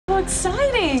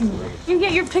exciting. You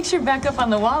get your picture back up on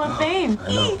the Wall of Fame.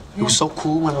 I know. It was so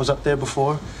cool when I was up there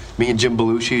before. Me and Jim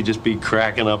Belushi would just be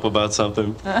cracking up about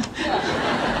something.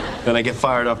 Then I get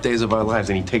fired up Days of Our Lives,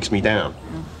 and he takes me down.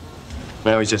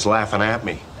 Now he's just laughing at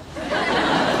me.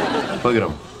 Look at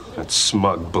him. That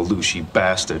smug Belushi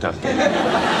bastard.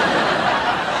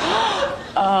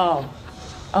 Oh.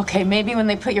 Okay, maybe when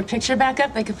they put your picture back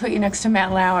up, they could put you next to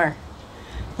Matt Lauer.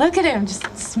 Look at him, just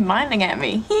smiling at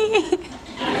me.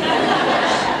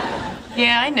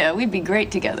 Yeah, I know. We'd be great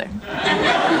together.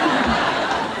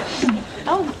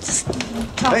 Oh, just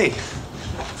talk. Hey,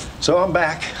 so I'm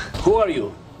back. Who are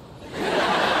you?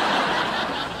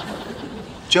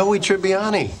 Joey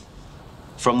Tribbiani.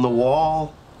 From The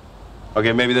Wall.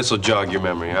 Okay, maybe this will jog your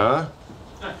memory, huh?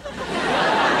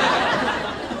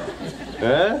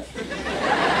 Huh?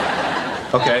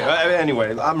 Okay,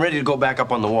 anyway, I'm ready to go back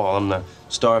up on the wall. I'm the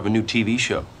star of a new TV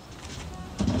show.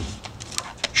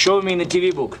 Show me in the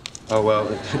TV book. Oh, well,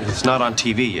 it's not on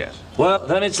TV yet. Well,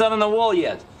 then it's not on the wall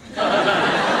yet.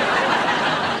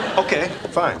 Okay,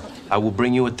 fine. I will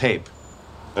bring you a tape.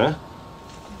 Huh?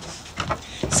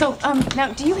 So,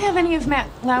 now, do you have any of Matt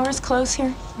Lauer's clothes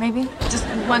here, maybe? Just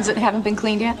ones that haven't been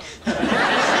cleaned yet?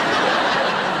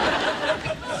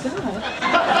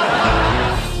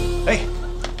 Hey,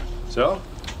 so,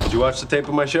 did you watch the tape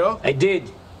of my show? I did.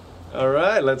 All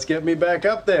right, let's get me back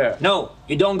up there. No,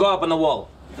 you don't go up on the wall.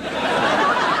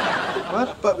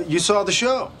 What? But you saw the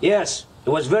show. Yes, it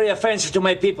was very offensive to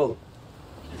my people.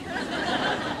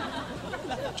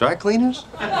 Dry cleaners?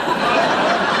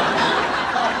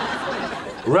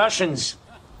 Russians.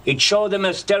 It showed them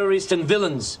as terrorists and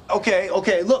villains. Okay,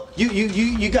 look,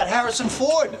 you got Harrison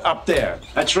Ford up there.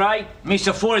 That's right.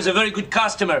 Mr. Ford is a very good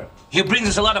customer. He brings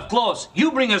us a lot of clothes.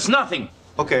 You bring us nothing.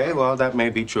 Okay, well, that may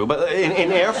be true. But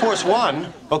in Air Force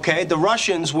One, okay, the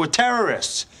Russians were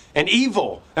terrorists and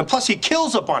evil. And plus, he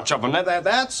kills a bunch of them.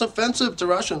 That's offensive to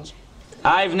Russians.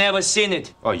 I've never seen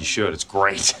it. Oh, you should. It's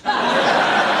great.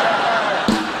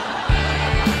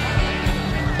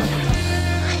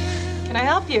 Can I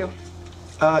help you?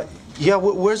 Yeah,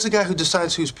 where's the guy who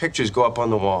decides whose pictures go up on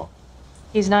the wall?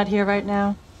 He's not here right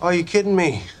now. Oh, you kidding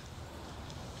me?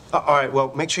 All right,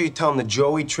 well, make sure you tell him that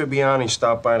Joey Tribbiani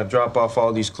stopped by to drop off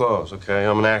all these clothes, okay?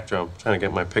 I'm an actor. I'm trying to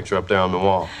get my picture up there on the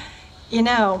wall. You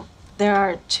know, there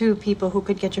are 2 people who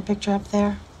could get your picture up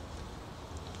there.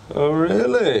 Oh,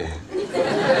 really?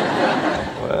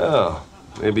 Well,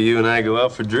 maybe you and I go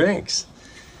out for drinks.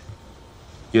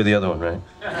 You're the other one, right?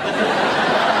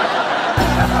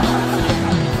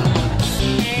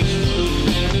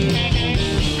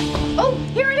 Oh,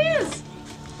 here it is!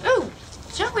 Oh,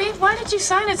 Joey, why did you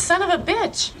sign it, son of a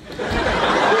bitch?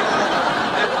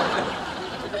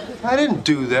 I didn't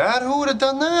do that. Who would have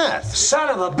done that? Son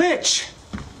of a bitch!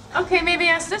 Okay, maybe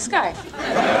ask this guy.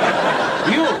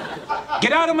 You!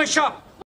 Get out of my shop!